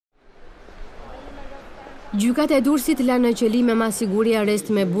Gjykata e Durrësit la në qeli me masë sigurie arrest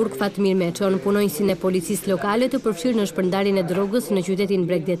me burg Fatmir Meçon, punonjësin e policisë lokale të përfshirë në shpërndarjen e drogës në qytetin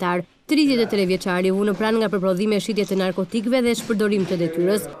bregdetar. 33 vjeçari u në pranga për prodhim e shitje të narkotikëve dhe shpërdorim të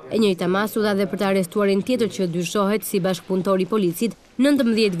detyrës. E njëjta masë u dha dhe për të arrestuarin tjetër që dyshohet si bashkëpunëtor i Policisë,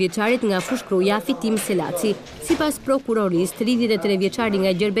 19 vjeçarit nga Fushë-Kruja, Fitim Selaci. Sipas Prokurorisë, 33 vjeçari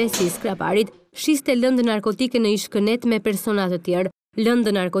nga Gjerbesi i Skraparit shiste lëndë narkotike në ish-Kënetë me persona të tjerë.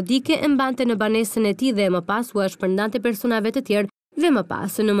 Lëndë narkotike e mbante në banesën e tij dhe më pas u shpërndante personave të tjerë dhe më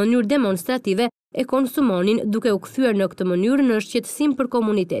pas në mënyrë demonstrative e konsumonin duke u kthyer në këtë mënyrë në shqetësim për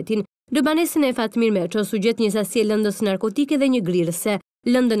komunitetin. Në banesën e Fatmir Meços u gjet një sasi e lëndës narkotike dhe një grirëse.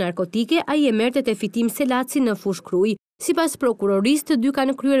 Lëndë narkotike ai e merrte te Fitim Selaci në Fushë-Krujë. Sipas prokurorisë, të dy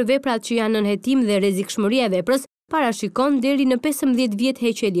kanë kryer veprat që janë nën hetim dhe rrezikshmëria e veprës parashikon deri në 15 vjet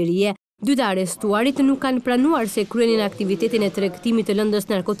heqje lirie. Dy të arrestuarit nuk kanë pranuar se kryenin aktivitetin e tregtimit të lëndës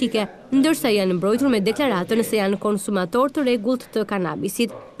narkotike, ndërsa janë mbrojtur me deklaratën se janë konsumator të rregullt të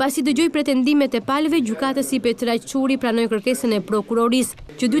kanabisit. Pasi dëgjoi pretendimet e palëve, gjykata si Petraquri pranoi kërkesën e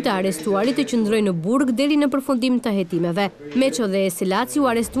prokurorisë që dy të arrestuarit të qëndrojnë në burg deri në përfundim të hetimeve. Meço dhe Selaci u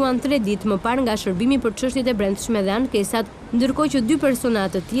arrestuan 3 ditë më parë nga shërbimi për çështjet e brendshme dhe ankesat, ndërkohë që 2 persona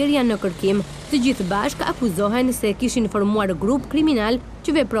të tjerë janë në kërkim. Të gjithë bashkë akuzohen se kishin formuar grup kriminal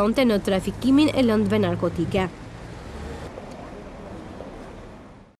që vepronte në trafikimin e lëndëve narkotike.